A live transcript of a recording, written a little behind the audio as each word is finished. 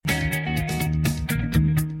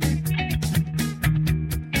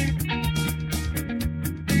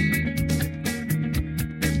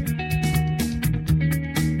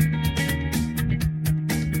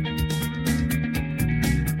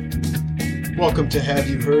Welcome to Have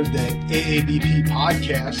You Heard, the AABP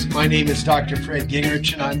podcast. My name is Dr. Fred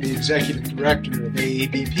Gingrich, and I'm the Executive Director of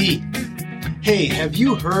AABP. Hey, have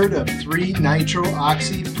you heard of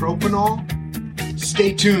 3-nitrooxypropanol?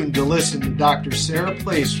 Stay tuned to listen to Dr. Sarah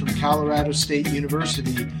Place from Colorado State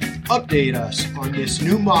University update us on this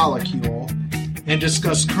new molecule and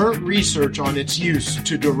discuss current research on its use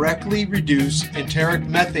to directly reduce enteric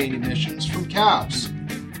methane emissions from cows.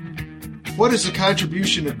 What is the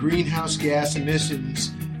contribution of greenhouse gas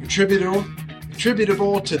emissions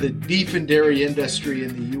attributable to the beef and dairy industry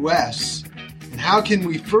in the U.S.? And how can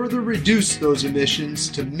we further reduce those emissions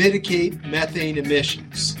to mitigate methane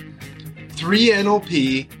emissions?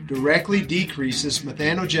 3-NOP directly decreases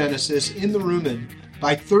methanogenesis in the rumen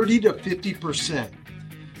by 30 to 50%.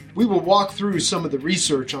 We will walk through some of the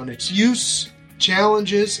research on its use,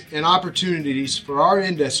 challenges, and opportunities for our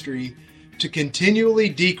industry to continually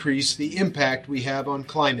decrease the impact we have on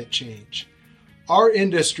climate change. Our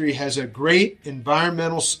industry has a great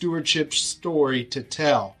environmental stewardship story to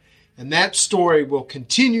tell, and that story will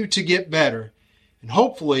continue to get better, and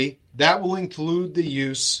hopefully that will include the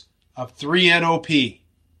use of 3-NOP.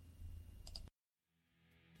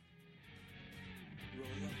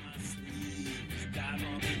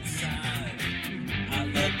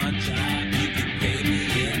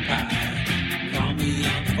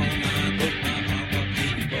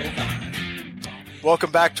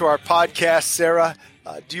 Welcome back to our podcast, Sarah.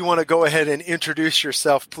 Do you want to go ahead and introduce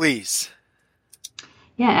yourself, please?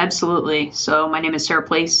 Yeah, absolutely. So my name is Sarah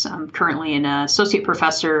Place. I'm currently an associate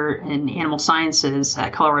professor in animal sciences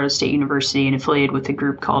at Colorado State University and affiliated with a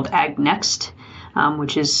group called AgNext,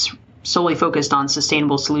 which is solely focused on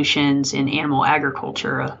sustainable solutions in animal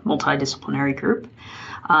agriculture, a multidisciplinary group.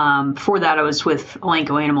 Before that, I was with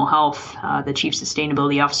Elanco Animal Health, the chief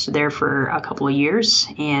sustainability officer there for a couple of years,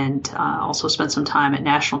 and also spent some time at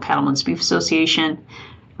National Cattlemen's Beef Association,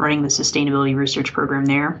 running the sustainability research program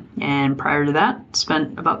there. And prior to that,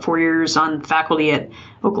 spent about 4 years on faculty at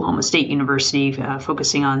Oklahoma State University,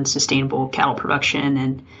 focusing on sustainable cattle production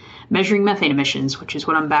and measuring methane emissions, which is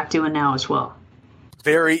what I'm back doing now as well.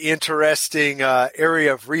 Very interesting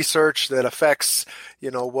area of research that affects,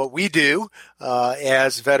 what we do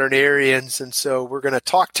as veterinarians. And so we're going to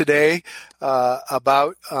talk today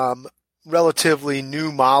about relatively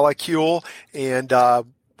new molecule and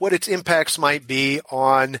what its impacts might be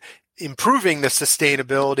on improving the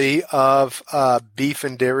sustainability of beef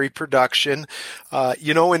and dairy production.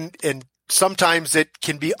 And sometimes it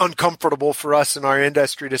can be uncomfortable for us in our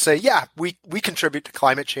industry to say, yeah, we contribute to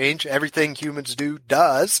climate change. Everything humans do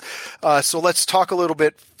does. So let's talk a little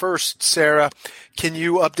bit first, Sarah. Can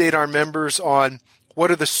you update our members on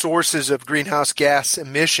what are the sources of greenhouse gas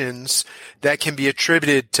emissions that can be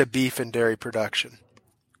attributed to beef and dairy production?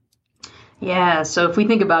 Yeah, so if we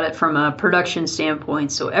think about it from a production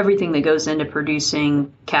standpoint, so everything that goes into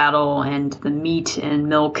producing cattle and the meat and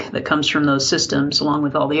milk that comes from those systems, along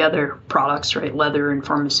with all the other products, right, leather and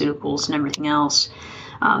pharmaceuticals and everything else,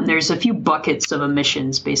 there's a few buckets of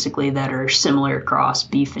emissions basically that are similar across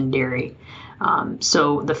beef and dairy.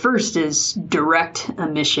 So the first is direct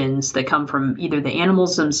emissions that come from either the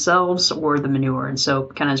animals themselves or the manure. And so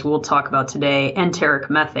kind of as we'll talk about today, enteric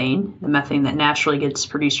methane, the methane that naturally gets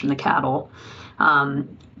produced from the cattle,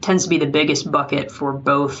 tends to be the biggest bucket for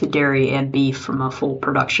both dairy and beef from a full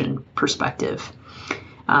production perspective.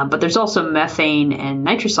 But there's also methane and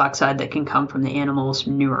nitrous oxide that can come from the animal's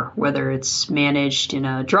manure, whether it's managed in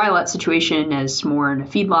a dry lot situation as more in a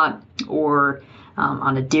feedlot or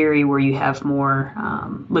on a dairy where you have more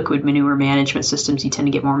liquid manure management systems, you tend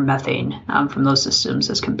to get more methane from those systems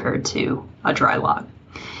as compared to a dry lot.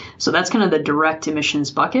 So that's kind of the direct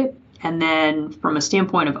emissions bucket. And then from a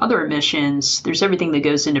standpoint of other emissions, there's everything that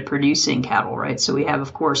goes into producing cattle, right? So we have,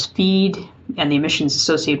 of course, feed and the emissions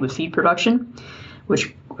associated with feed production,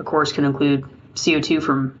 which, of course, can include CO2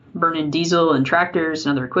 from burning diesel and tractors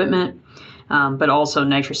and other equipment, but also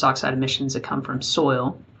nitrous oxide emissions that come from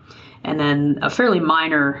soil. And then a fairly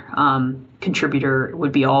minor contributor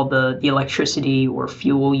would be all the electricity or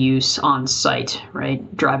fuel use on site,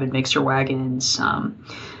 right? Driving mixer wagons,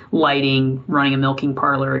 lighting, running a milking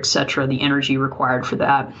parlor, etc. The energy required for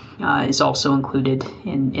that is also included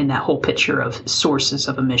in that whole picture of sources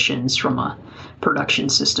of emissions from a production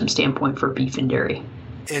system standpoint for beef and dairy.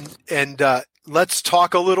 And let's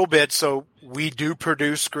talk a little bit. So we do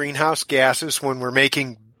produce greenhouse gases when we're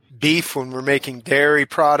making beef, when we're making dairy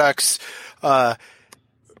products. We're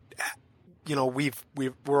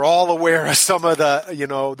all aware of some of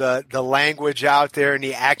the language out there and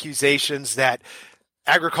the accusations that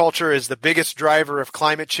agriculture is the biggest driver of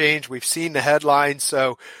climate change. We've seen the headlines.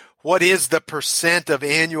 So what is the percent of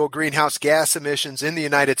annual greenhouse gas emissions in the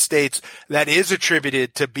United States that is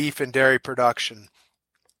attributed to beef and dairy production?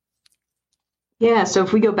 Yeah, so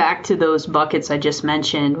if we go back to those buckets I just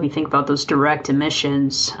mentioned, we think about those direct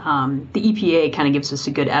emissions. The EPA kind of gives us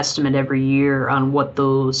a good estimate every year on what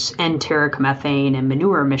those enteric methane and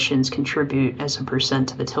manure emissions contribute as a percent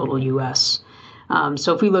to the total U.S.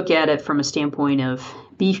 So if we look at it from a standpoint of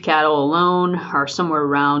beef cattle alone are somewhere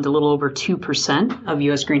around a little over 2% of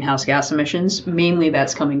U.S. greenhouse gas emissions. Mainly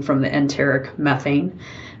that's coming from the enteric methane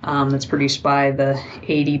that's produced by the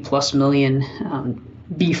 80 plus million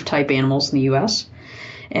beef type animals in the U.S.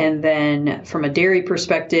 And then from a dairy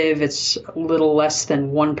perspective, it's a little less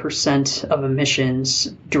than 1% of emissions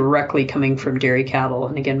directly coming from dairy cattle.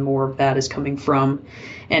 And again, more of that is coming from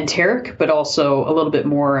enteric, but also a little bit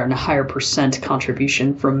more and a higher percent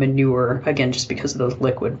contribution from manure, again, just because of those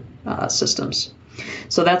liquid systems.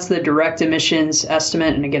 So that's the direct emissions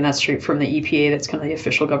estimate. And again, that's straight from the EPA. That's kind of the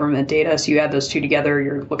official government data. So you add those two together,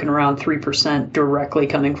 you're looking around 3% directly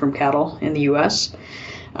coming from cattle in the U.S.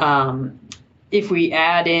 If we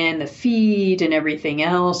add in the feed and everything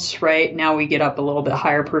else, right, now we get up a little bit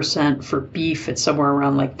higher percent. For beef, it's somewhere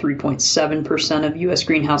around like 3.7% of U.S.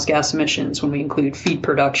 greenhouse gas emissions when we include feed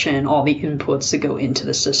production, all the inputs that go into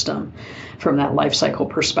the system from that life cycle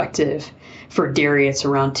perspective. For dairy, it's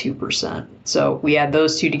around 2%. So we add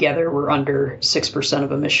those two together, we're under 6%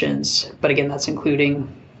 of emissions. But again, that's including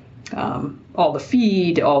all the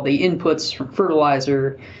feed, all the inputs from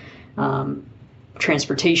fertilizer,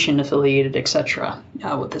 transportation affiliated, etc.,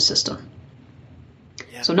 with the system.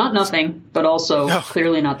 Yeah. So not nothing, but also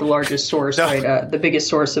clearly not the largest source. Right? The biggest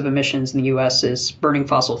source of emissions in the U.S. is burning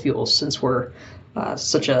fossil fuels, since we're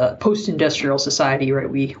such a post-industrial society. Right?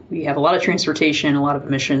 We have a lot of transportation, a lot of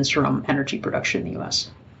emissions from energy production in the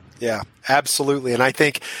U.S. Yeah, absolutely. And I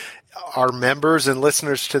think our members and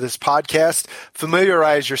listeners to this podcast,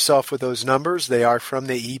 familiarize yourself with those numbers. They are from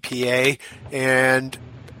the EPA, and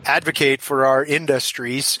advocate for our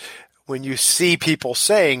industries. When you see people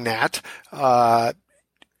saying that,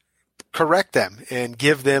 correct them and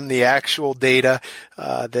give them the actual data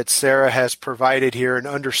that Sarah has provided here, and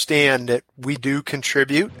understand that we do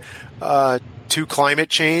contribute to climate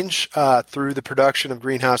change through the production of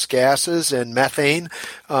greenhouse gases and methane,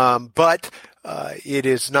 but it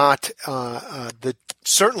is not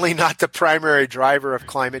certainly not the primary driver of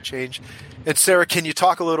climate change. And Sarah, can you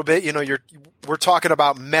talk a little bit? We're talking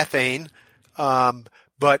about methane,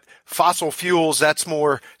 but fossil fuels, that's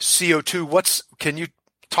more CO2. Can you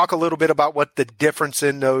talk a little bit about what the difference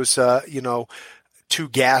in those, two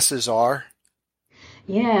gases are?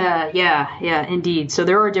 Yeah, indeed. So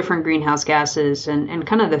there are different greenhouse gases, and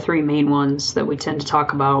kind of the three main ones that we tend to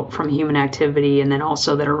talk about from human activity, and then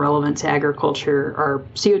also that are relevant to agriculture, are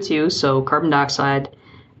CO2, so carbon dioxide,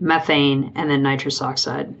 methane, and then nitrous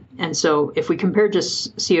oxide. And so if we compare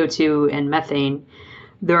just CO2 and methane,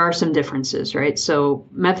 there are some differences, right? So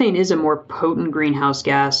methane is a more potent greenhouse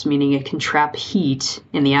gas, meaning it can trap heat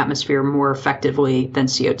in the atmosphere more effectively than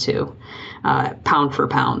CO2, pound for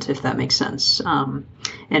pound, if that makes sense.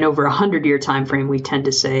 And over a 100-year time frame, we tend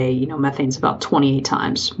to say, methane's about 28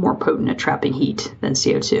 times more potent at trapping heat than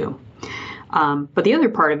CO2. But the other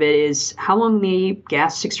part of it is how long the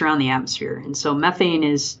gas sticks around the atmosphere. And so methane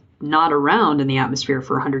is not around in the atmosphere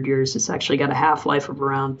for 100 years. It's actually got a half-life of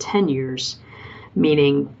around 10 years,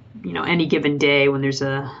 meaning, any given day when there's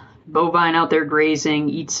a bovine out there grazing,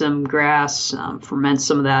 eats some grass, ferments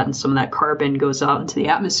some of that, and some of that carbon goes out into the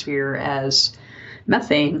atmosphere as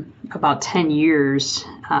methane. About 10 years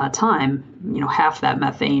time, half that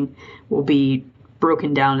methane will be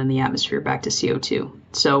broken down in the atmosphere back to CO2.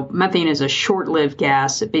 So methane is a short-lived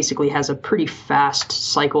gas. It basically has a pretty fast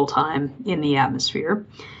cycle time in the atmosphere.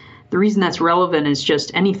 The reason that's relevant is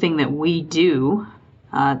just anything that we do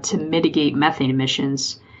to mitigate methane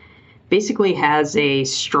emissions basically has a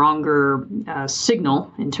stronger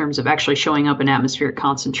signal in terms of actually showing up in atmospheric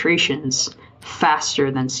concentrations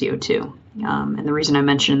faster than CO2. And the reason I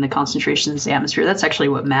mentioned the concentrations in the atmosphere, that's actually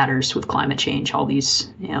what matters with climate change. All these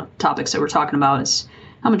topics that we're talking about is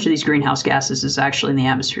how much of these greenhouse gases is actually in the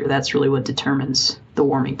atmosphere. That's really what determines the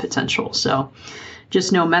warming potential. So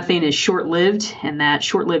just know methane is short-lived, and that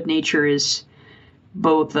short-lived nature is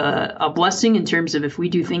both a blessing in terms of if we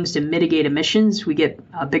do things to mitigate emissions, we get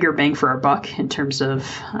a bigger bang for our buck in terms of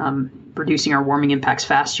reducing our warming impacts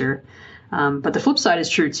faster. But the flip side is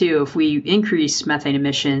true too. If we increase methane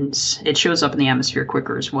emissions, it shows up in the atmosphere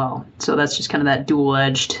quicker as well. So that's just kind of that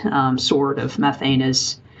dual-edged sword of methane.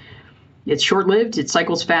 It's short-lived, it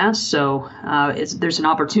cycles fast, so there's an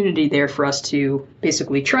opportunity there for us to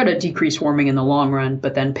basically try to decrease warming in the long run,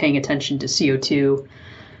 but then paying attention to CO2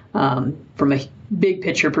 from a big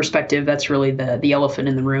picture perspective, that's really the elephant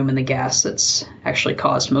in the room, and the gas that's actually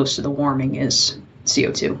caused most of the warming is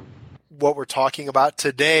CO2. What we're talking about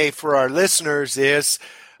today for our listeners is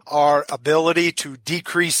our ability to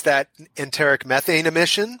decrease that enteric methane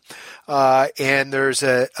emission. And there's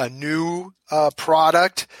a new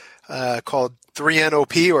product called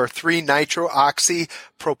 3-NOP, or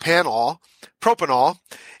 3-nitrooxypropanol.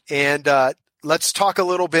 And let's talk a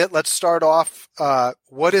little bit. Let's start off.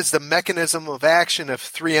 What is the mechanism of action of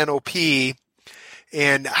 3-NOP,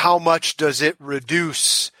 and how much does it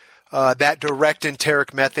reduce that direct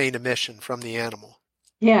enteric methane emission from the animal?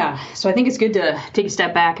 Yeah, so I think it's good to take a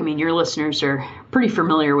step back. I mean, your listeners are pretty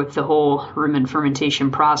familiar with the whole rumen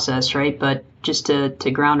fermentation process, right? But just to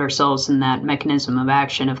ground ourselves in that mechanism of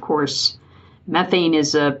action, of course, methane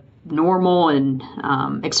is a normal and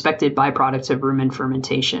expected byproduct of rumen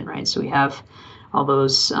fermentation, right? So we have all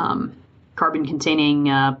those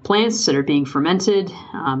carbon-containing plants that are being fermented,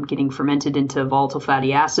 getting fermented into volatile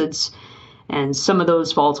fatty acids. And some of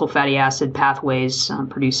those volatile fatty acid pathways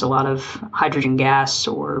produce a lot of hydrogen gas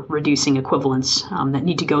or reducing equivalents that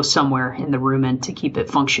need to go somewhere in the rumen to keep it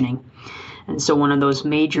functioning. And so one of those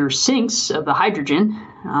major sinks of the hydrogen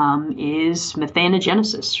is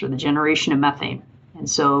methanogenesis, or the generation of methane. And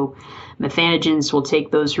so methanogens will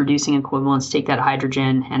take those reducing equivalents, take that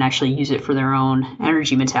hydrogen, and actually use it for their own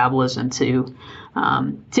energy metabolism to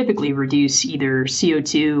typically reduce either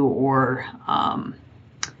CO2 or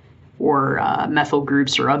methyl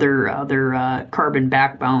groups or other carbon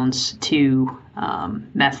backbones to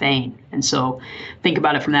methane. And so think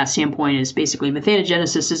about it from that standpoint is basically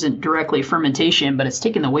methanogenesis isn't directly fermentation, but it's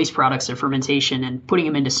taking the waste products of fermentation and putting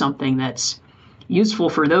them into something that's useful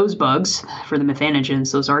for those bugs, for the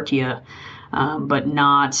methanogens, those archaea, but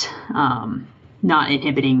not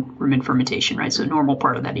inhibiting rumen fermentation, right? So a normal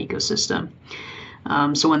part of that ecosystem.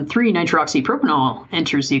 So when 3-nitrooxypropanol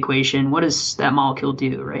enters the equation, what does that molecule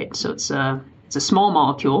do, right? So it's a small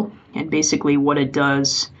molecule, and basically what it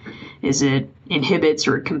does is it inhibits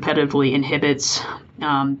or competitively inhibits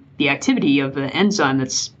the activity of the enzyme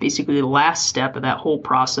that's basically the last step of that whole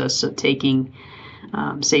process of taking,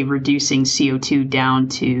 say, reducing CO2 down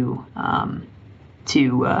to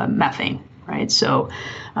methane, right? So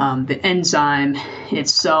the enzyme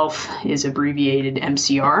itself is abbreviated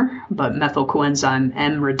MCR, but methyl coenzyme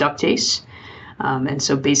M reductase. And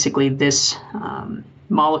so basically this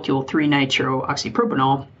molecule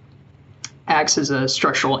 3-nitrooxypropanol acts as a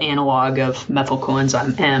structural analog of methyl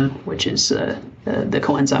coenzyme M, which is the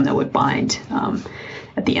coenzyme that would bind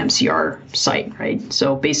at the MCR site, right?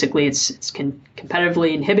 So basically it's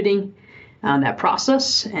competitively inhibiting that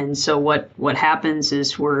process. And so what happens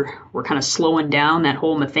is we're kind of slowing down that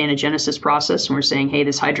whole methanogenesis process, and we're saying, hey,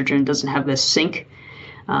 this hydrogen doesn't have this sink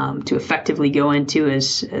to effectively go into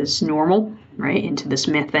as normal, right, into this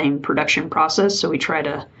methane production process. So we try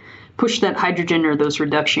to push that hydrogen or those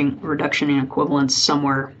reduction in equivalents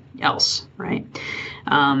somewhere else, right?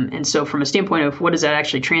 And so from a standpoint of what does that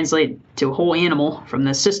actually translate to a whole animal from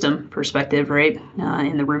the system perspective, right,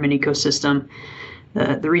 in the rumen ecosystem,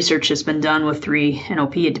 the research has been done with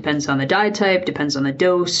 3-NOP. It depends on the diet type, depends on the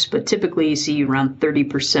dose, but typically you see around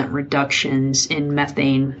 30% reductions in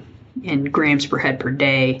methane in grams per head per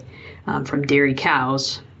day from dairy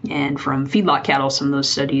cows. And from feedlot cattle, some of those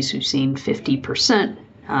studies we've seen 50%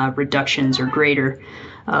 reductions or greater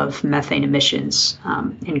of methane emissions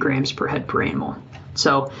in grams per head per animal.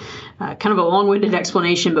 So kind of a long-winded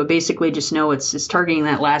explanation, but basically just know it's targeting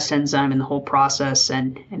that last enzyme in the whole process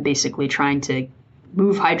and basically trying to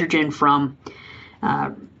move hydrogen from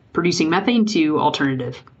producing methane to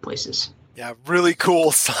alternative places. Yeah, really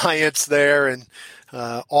cool science there. And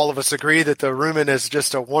all of us agree that the rumen is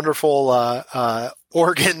just a wonderful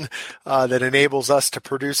organ that enables us to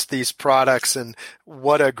produce these products. And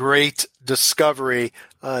what a great discovery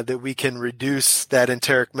that we can reduce that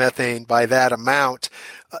enteric methane by that amount.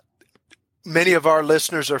 Many of our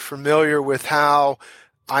listeners are familiar with how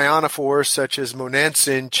ionophores such as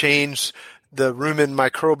monensin change the rumen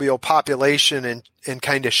microbial population and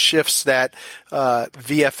kind of shifts that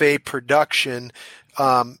VFA production.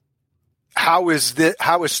 How is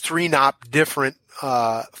 3-NOP different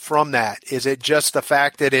from that? Is it just the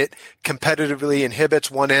fact that it competitively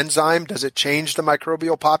inhibits one enzyme? Does it change the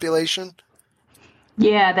microbial population?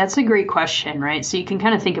 Yeah, that's a great question, right? So you can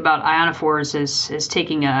kind of think about ionophores as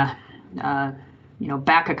taking back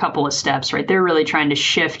a couple of steps, right? They're really trying to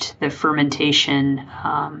shift the fermentation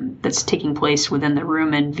that's taking place within the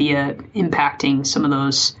rumen via impacting some of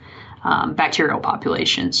those bacterial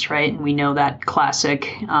populations, right? And we know that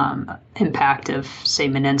classic impact of, say,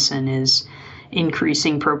 monensin is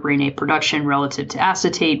increasing propionate production relative to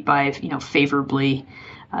acetate by, favorably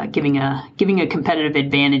giving a competitive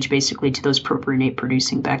advantage basically to those propionate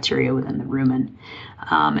producing bacteria within the rumen.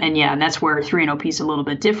 And that's where 3-NOP is a little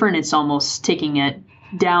bit different. It's almost taking it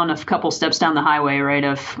down a couple steps down the highway, right?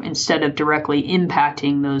 Of instead of directly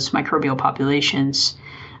impacting those microbial populations,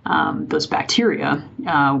 those bacteria,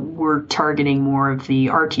 we're targeting more of the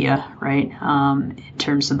archaea, right? In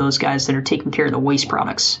terms of those guys that are taking care of the waste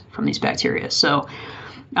products from these bacteria. So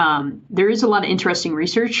there is a lot of interesting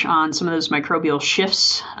research on some of those microbial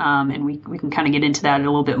shifts, and we can kind of get into that a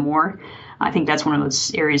little bit more. I think that's one of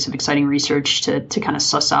those areas of exciting research to kind of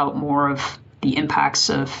suss out more of the impacts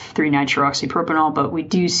of 3-nitrooxypropanol, but we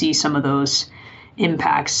do see some of those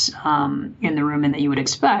impacts in the rumen that you would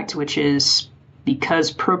expect, which is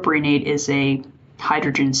because propionate is a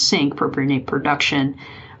hydrogen sink, propionate production,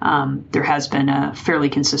 there has been a fairly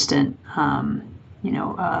consistent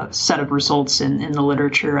set of results in the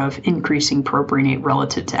literature of increasing propionate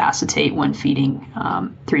relative to acetate when feeding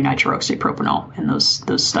 3-nitrooxypropanol in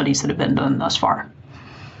those studies that have been done thus far.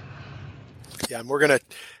 Yeah, and we're going to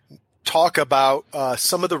talk about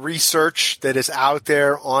some of the research that is out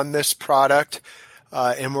there on this product,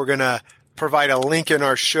 and we're going to provide a link in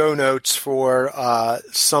our show notes for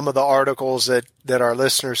some of the articles that our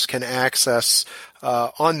listeners can access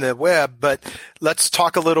on the web. But let's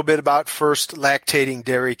talk a little bit about first lactating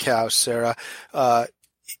dairy cows, Sarah.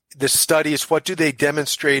 The studies, what do they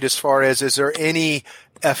demonstrate as far as, is there any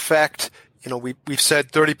effect? We've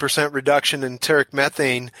said 30% reduction in enteric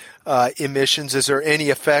methane emissions. Is there any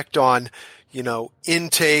effect on,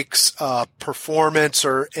 intakes, performance,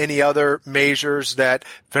 or any other measures that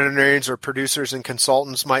veterinarians or producers and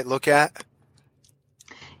consultants might look at?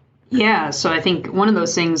 Yeah, so I think one of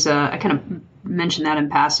those things, I kind of mentioned that in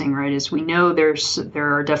passing, right, is we know there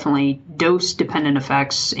are definitely dose-dependent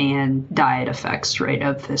effects and diet effects, right,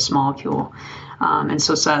 of this molecule. And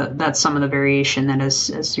so that's some of the variation that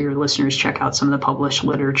as your listeners check out some of the published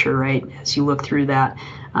literature, right, as you look through that,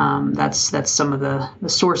 that's some of the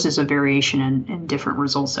sources of variation and different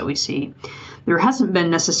results that we see. There hasn't been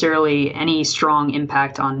necessarily any strong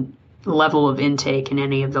impact on level of intake in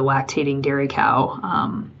any of the lactating dairy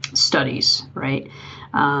cow studies, right?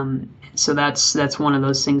 So that's one of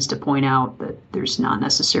those things to point out, that there's not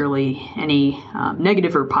necessarily any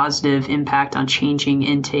negative or positive impact on changing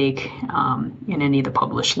intake in any of the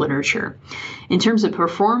published literature. In terms of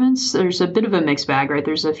performance, there's a bit of a mixed bag, right?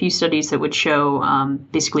 There's a few studies that would show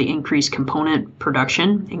basically increased component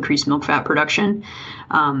production, increased milk fat production.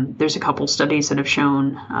 There's a couple studies that have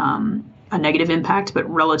shown a negative impact, but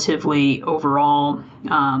relatively overall,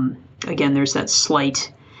 again, there's that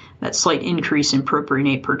slight increase in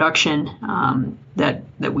propionate production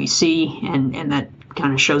that we see, and that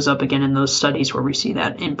kind of shows up again in those studies where we see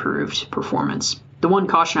that improved performance. The one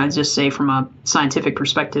caution I'd just say from a scientific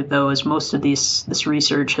perspective, though, is most of this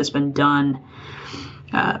research has been done,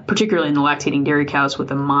 particularly in the lactating dairy cows,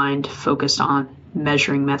 with a mind focused on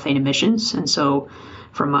measuring methane emissions. And so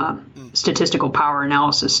from a statistical power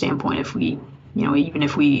analysis standpoint, if we even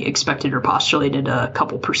if we expected or postulated a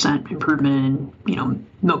couple percent improvement in,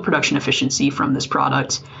 milk production efficiency from this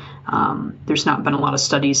product, there's not been a lot of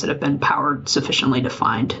studies that have been powered sufficiently to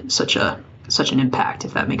find such an impact,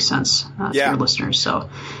 if that makes sense to your listeners. So,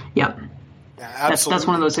 yeah, that's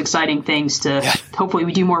one of those exciting things to hopefully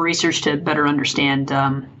we do more research to better understand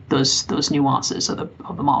those nuances of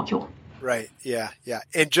the molecule. Right. Yeah.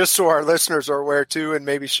 And just so our listeners are aware too, and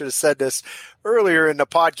maybe should have said this earlier in the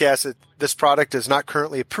podcast, this product is not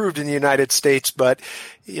currently approved in the United States, but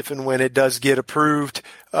if and when it does get approved,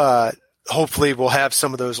 hopefully we'll have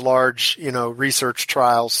some of those large, research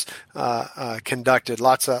trials conducted.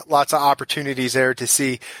 Lots of opportunities there to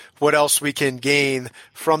see what else we can gain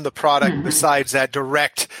from the product besides that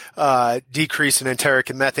direct decrease in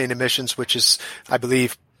enteric and methane emissions, which is, I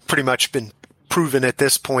believe, pretty much been proven at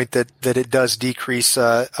this point that it does decrease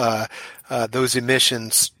those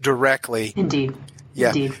emissions directly. Indeed.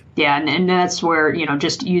 Yeah. And that's where,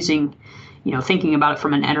 just using, thinking about it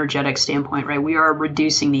from an energetic standpoint, right? We are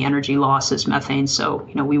reducing the energy loss as methane. So,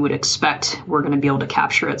 we would expect we're going to be able to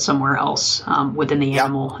capture it somewhere else within the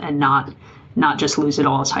animal and not just lose it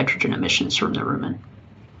all as hydrogen emissions from the rumen.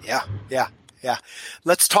 Yeah.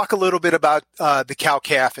 Let's talk a little bit about the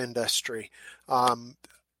cow-calf industry.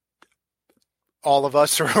 All of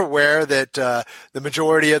us are aware that the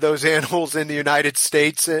majority of those animals in the United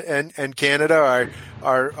States and Canada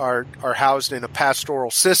are housed in a pastoral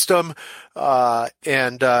system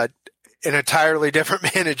and an entirely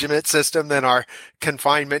different management system than our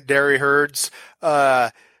confinement dairy herds.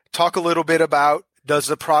 Talk a little bit about does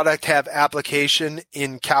the product have application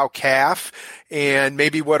in cow-calf? And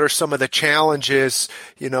maybe what are some of the challenges,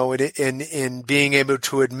 in being able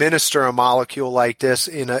to administer a molecule like this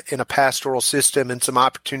in a pastoral system, and some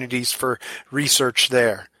opportunities for research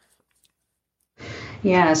there?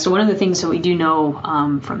 Yeah, so one of the things that we do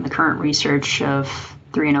know from the current research of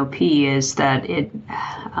 3-NOP is that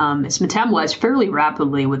it's metabolized fairly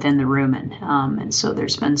rapidly within the rumen. And so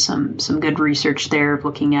there's been some good research there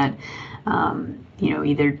looking at,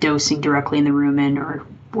 either dosing directly in the rumen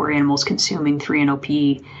or animals consuming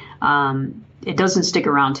 3-NOP. It doesn't stick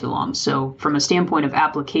around too long. So from a standpoint of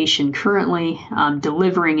application currently,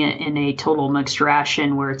 delivering it in a total mixed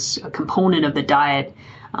ration where it's a component of the diet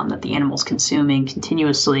that the animal's consuming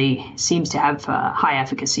continuously seems to have high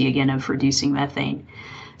efficacy, again, of reducing methane.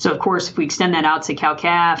 So, of course, if we extend that out to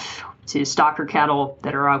cow-calf, to stocker cattle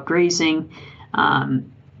that are out grazing,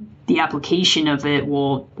 the application of it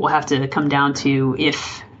will have to come down to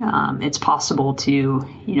if it's possible to,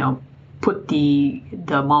 put the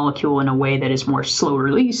molecule in a way that is more slow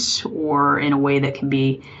release, or in a way that can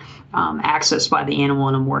be accessed by the animal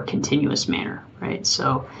in a more continuous manner, right?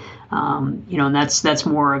 So, and that's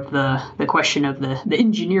more of the question of the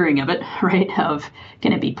engineering of it, right? Of,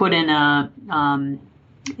 can it be put in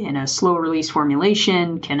a slow release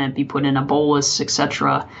formulation? Can it be put in a bolus,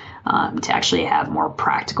 etc., to actually have more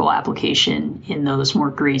practical application in those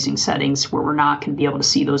more grazing settings where we're not going to be able to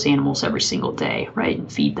see those animals every single day, right,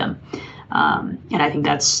 and feed them. And I think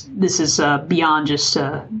this is beyond just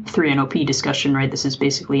a 3-NOP discussion, right? This is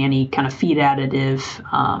basically any kind of feed additive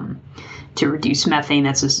to reduce methane.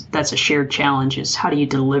 That's a shared challenge, is how do you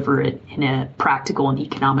deliver it in a practical and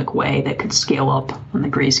economic way that could scale up on the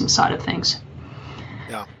grazing side of things.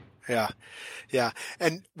 Yeah.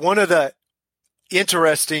 And one of the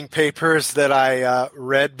interesting papers that I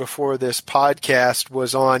read before this podcast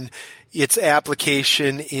was on its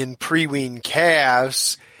application in pre-wean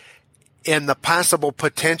calves and the possible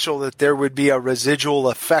potential that there would be a residual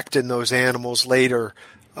effect in those animals later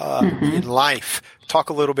in life. Talk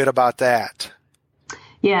a little bit about that.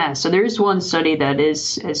 Yeah, so there's one study that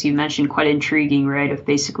is, as you mentioned, quite intriguing, right, of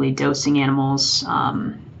basically dosing animals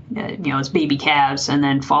as baby calves, and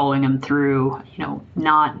then following them through,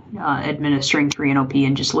 not administering 3-NOP,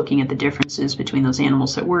 and just looking at the differences between those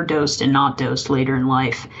animals that were dosed and not dosed later in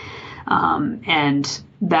life. And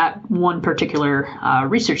that one particular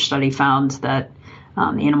research study found that the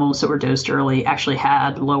animals that were dosed early actually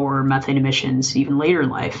had lower methane emissions even later in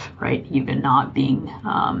life, right? Even not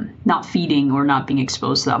feeding or not being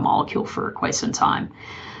exposed to that molecule for quite some time.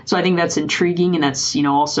 So I think that's intriguing, and that's,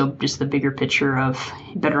 also just the bigger picture of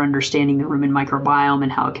better understanding the rumen microbiome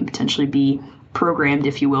and how it can potentially be programmed,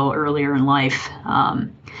 if you will, earlier in life. I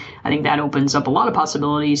think that opens up a lot of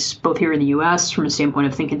possibilities, both here in the U.S. from a standpoint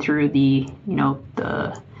of thinking through the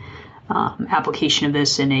application of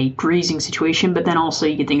this in a grazing situation, but then also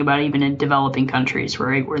you can think about it even in developing countries,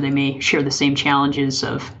 right, where they may share the same challenges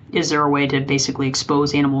of, is there a way to basically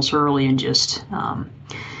expose animals early and just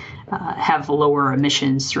have lower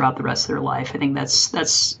emissions throughout the rest of their life. I think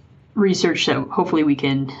that's research that hopefully we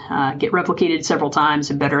can get replicated several times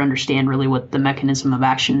and better understand really what the mechanism of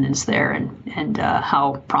action is there, and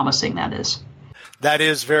how promising that is. That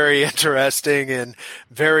is very interesting and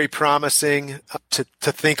very promising to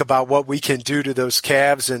think about what we can do to those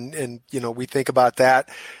calves. And we think about that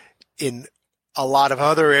in a lot of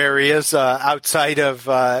other areas outside of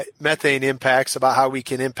methane impacts, about how we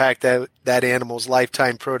can impact that animal's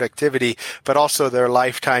lifetime productivity, but also their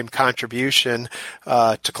lifetime contribution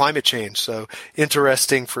to climate change. So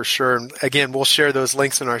interesting for sure. And again, we'll share those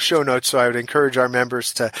links in our show notes, so I would encourage our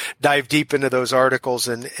members to dive deep into those articles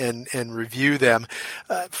and review them.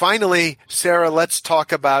 Finally, Sarah, let's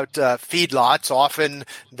talk about feedlots. Often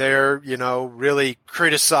they're, really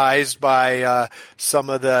criticized by some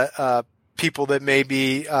of the people that may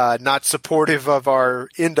be not supportive of our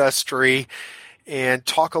industry, and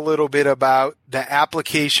talk a little bit about the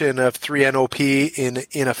application of 3-NOP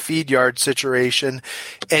in a feed yard situation.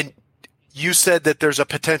 And you said that there's a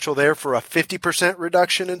potential there for a 50%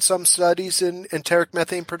 reduction in some studies in enteric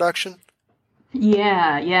methane production?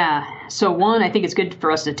 Yeah. So one, I think it's good for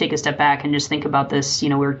us to take a step back and just think about this.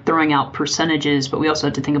 We're throwing out percentages, but we also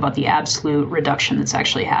have to think about the absolute reduction that's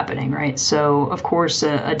actually happening, right? So of course,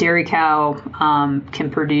 a dairy cow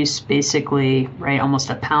can produce basically, right, almost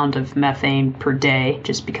a pound of methane per day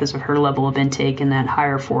just because of her level of intake in that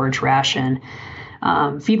higher forage ration.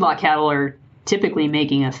 Feedlot cattle are typically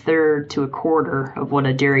making a third to a quarter of what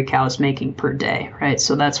a dairy cow is making per day, right?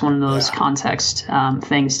 So that's one of those context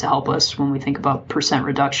things to help us when we think about percent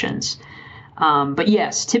reductions. But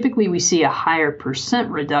yes, typically we see a higher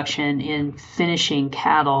percent reduction in finishing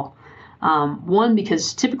cattle. One,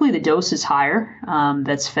 because typically the dose is higher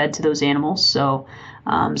that's fed to those animals. So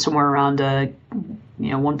somewhere around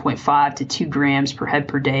 1.5 to 2 grams per head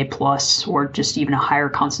per day plus, or just even a higher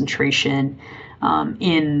concentration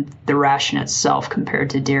in the ration itself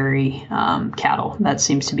compared to dairy cattle. That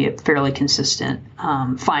seems to be a fairly consistent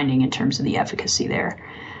finding in terms of the efficacy there.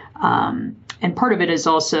 And part of it is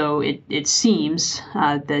also, it seems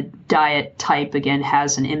the diet type, again,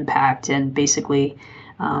 has an impact. And basically,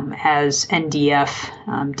 as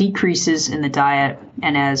NDF decreases in the diet,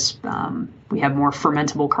 and as we have more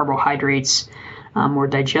fermentable carbohydrates, more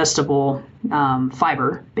digestible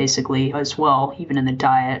fiber, basically, as well, even in the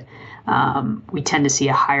diet, we tend to see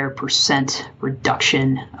a higher percent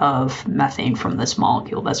reduction of methane from this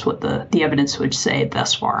molecule. That's what the evidence would say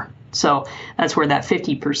thus far. So that's where that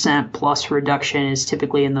 50% plus reduction is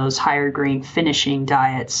typically in those higher grain finishing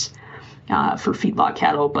diets for feedlot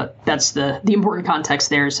cattle. But that's the important context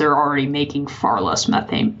there is they're already making far less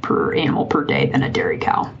methane per animal per day than a dairy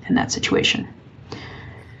cow in that situation.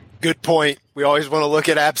 Good point. We always want to look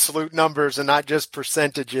at absolute numbers and not just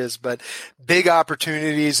percentages, but big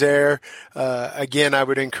opportunities there. Again, I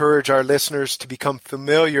would encourage our listeners to become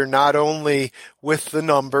familiar not only with the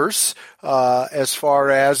numbers as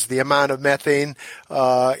far as the amount of methane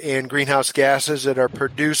and greenhouse gases that are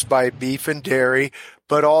produced by beef and dairy,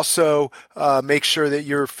 but also make sure that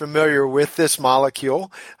you're familiar with this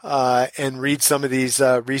molecule and read some of these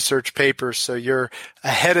research papers so you're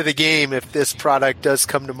ahead of the game if this product does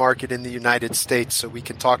come to market in the United States, so we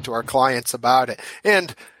can talk to our clients about it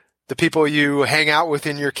and the people you hang out with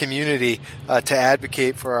in your community to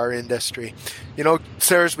advocate for our industry. You know,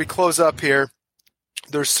 Sarah, as we close up here,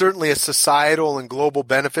 there's certainly a societal and global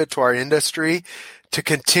benefit to our industry to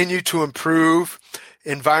continue to improve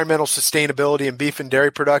environmental sustainability in beef and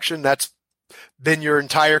dairy production. That's been your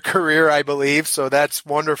entire career, I believe, so that's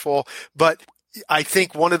wonderful. But I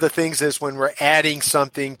think one of the things is when we're adding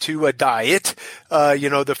something to a diet,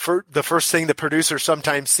 the first thing the producer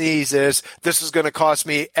sometimes sees is this is going to cost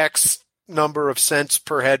me X number of cents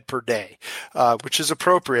per head per day, which is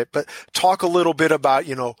appropriate. But talk a little bit about,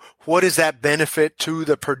 what is that benefit to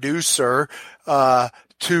the producer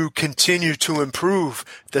to continue to improve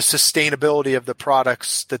the sustainability of the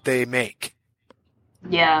products that they make?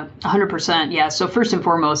 Yeah, 100%. Yeah. So first and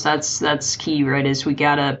foremost, that's key, right? Is we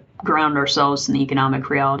got to ground ourselves in the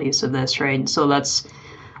economic realities of this, right? And so that's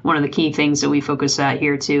one of the key things that we focus at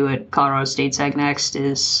here too at Colorado State AgNext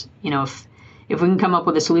is, if we can come up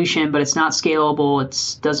with a solution, but it's not scalable,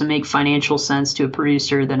 it doesn't make financial sense to a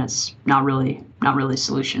producer, then it's not really a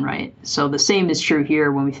solution, right? So the same is true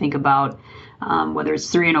here when we think about whether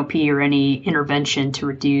it's 3-NOP or any intervention to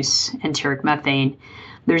reduce enteric methane.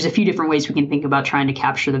 There's a few different ways we can think about trying to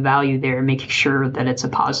capture the value there, making sure that it's a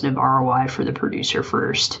positive ROI for the producer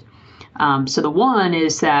first. So the one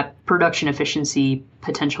is that production efficiency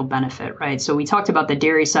potential benefit, right? So we talked about the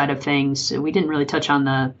dairy side of things. We didn't really touch on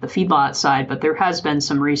the feedlot side, but there has been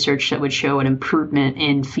some research that would show an improvement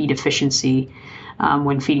in feed efficiency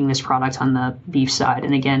when feeding this product on the beef side.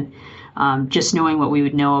 And again, just knowing what we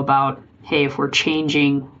would know about, hey, if we're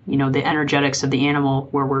changing, the energetics of the animal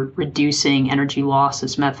where we're reducing energy loss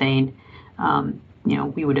as methane,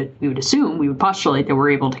 we would postulate that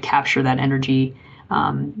we're able to capture that energy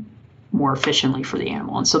more efficiently for the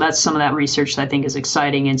animal. And so that's some of that research that I think is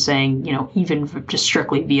exciting in saying, even just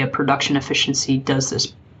strictly via production efficiency, does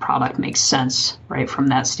this product make sense, right, from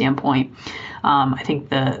that standpoint? I think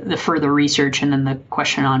the further research and then the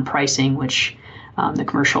question on pricing, which the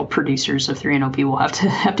commercial producers of 3-NOP will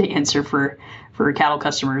have to answer for cattle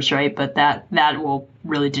customers, right? But that will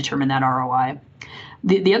really determine that ROI.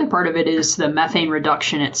 The other part of it is the methane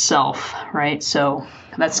reduction itself, right? So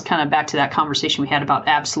that's kind of back to that conversation we had about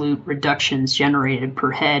absolute reductions generated per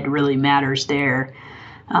head really matters there,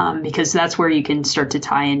 because that's where you can start to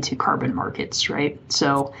tie into carbon markets, right?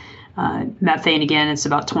 So methane, again, it's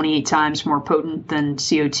about 28 times more potent than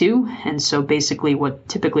CO2. And so basically what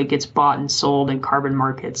typically gets bought and sold in carbon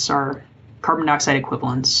markets are carbon dioxide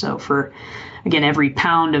equivalents. So for, again, every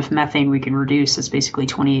pound of methane we can reduce, it's basically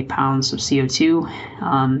 28 pounds of CO2.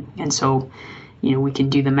 And so, we can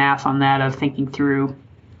do the math on that of thinking through,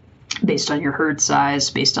 based on your herd size,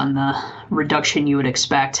 based on the reduction you would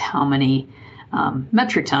expect, how many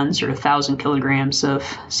metric tons or 1,000 kilograms of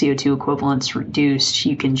CO2 equivalents reduced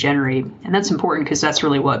you can generate. And that's important because that's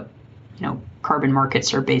really what, carbon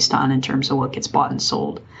markets are based on in terms of what gets bought and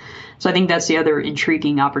sold. So I think that's the other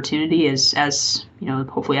intriguing opportunity is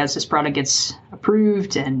hopefully as this product gets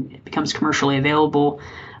approved and it becomes commercially available,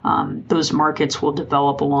 those markets will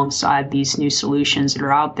develop alongside these new solutions that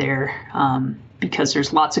are out there, because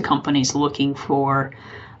there's lots of companies looking for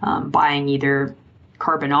buying either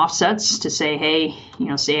carbon offsets to say, hey,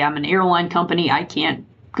 say I'm an airline company, I can't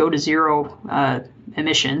go to zero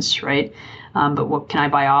emissions, right? But what can I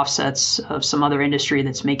buy offsets of some other industry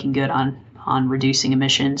that's making good on reducing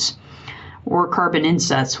emissions? Or carbon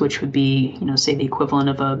insets, which would be, say the equivalent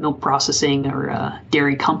of a milk processing or a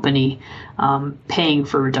dairy company paying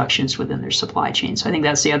for reductions within their supply chain. So I think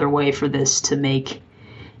that's the other way for this to make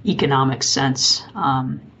economic sense.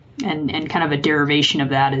 And kind of a derivation of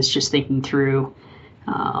that is just thinking through,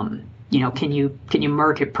 can you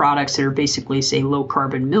market products that are basically, say, low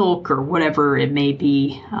carbon milk or whatever it may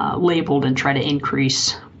be labeled, and try to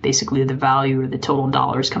increase basically the value or the total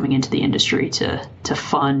dollars coming into the industry to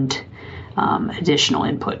fund additional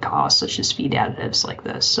input costs such as feed additives like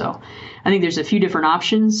this. So I think there's a few different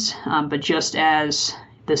options, but just as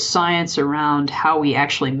the science around how we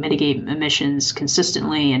actually mitigate emissions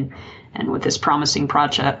consistently and with this promising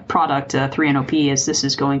product 3NOP, as this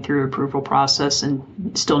is going through approval process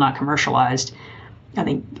and still not commercialized, I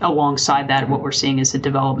think alongside that, what we're seeing is the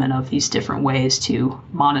development of these different ways to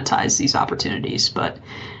monetize these opportunities. But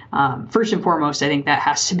first and foremost, I think that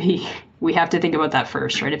has to be, we have to think about that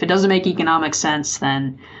first, right? If it doesn't make economic sense,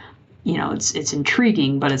 then it's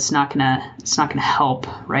intriguing, but it's not gonna help,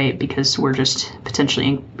 right? Because we're just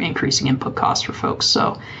potentially increasing input costs for folks.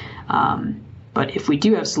 So, but if we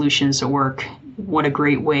do have solutions that work, what a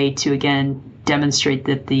great way to again demonstrate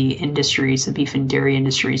that the industries, the beef and dairy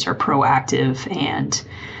industries, are proactive and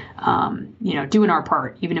doing our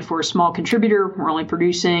part. Even if we're a small contributor, we're only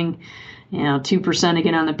producing 2%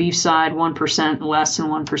 again on the beef side, 1% less than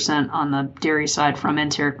 1% on the dairy side from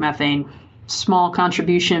enteric methane. Small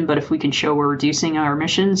contribution, but if we can show we're reducing our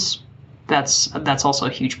emissions, that's also a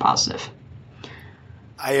huge positive.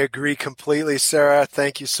 I agree completely, Sarah.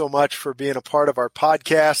 Thank you so much for being a part of our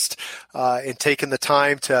podcast and taking the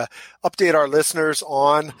time to update our listeners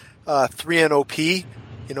on 3NOP.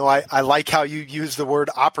 I like how you use the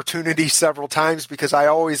word opportunity several times, because I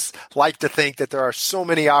always like to think that there are so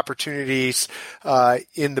many opportunities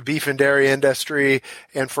in the beef and dairy industry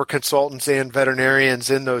and for consultants and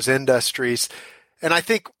veterinarians in those industries. And I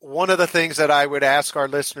think one of the things that I would ask our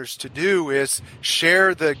listeners to do is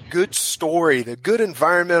share the good story, the good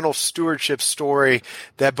environmental stewardship story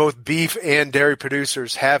that both beef and dairy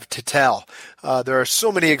producers have to tell. There are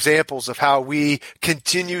so many examples of how we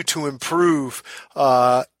continue to improve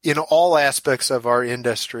in all aspects of our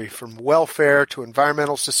industry, from welfare to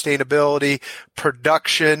environmental sustainability,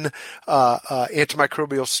 production,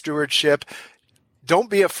 antimicrobial stewardship.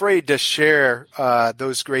 Don't be afraid to share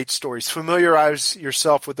those great stories. Familiarize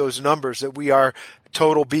yourself with those numbers, that we are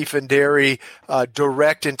total beef and dairy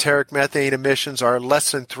direct enteric methane emissions are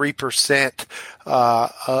less than 3%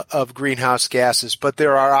 of greenhouse gases. But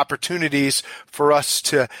there are opportunities for us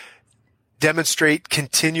to demonstrate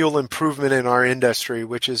continual improvement in our industry,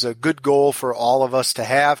 which is a good goal for all of us to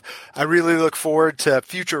have. I really look forward to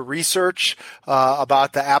future research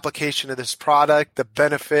about the application of this product, the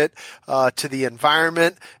benefit to the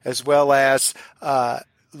environment, as well as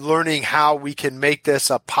learning how we can make this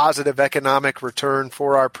a positive economic return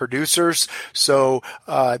for our producers, so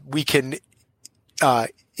we can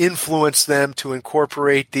influence them to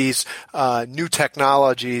incorporate these new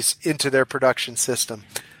technologies into their production system.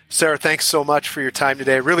 Sarah, thanks so much for your time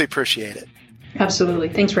today. I really appreciate it. Absolutely.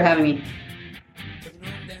 Thanks for having me.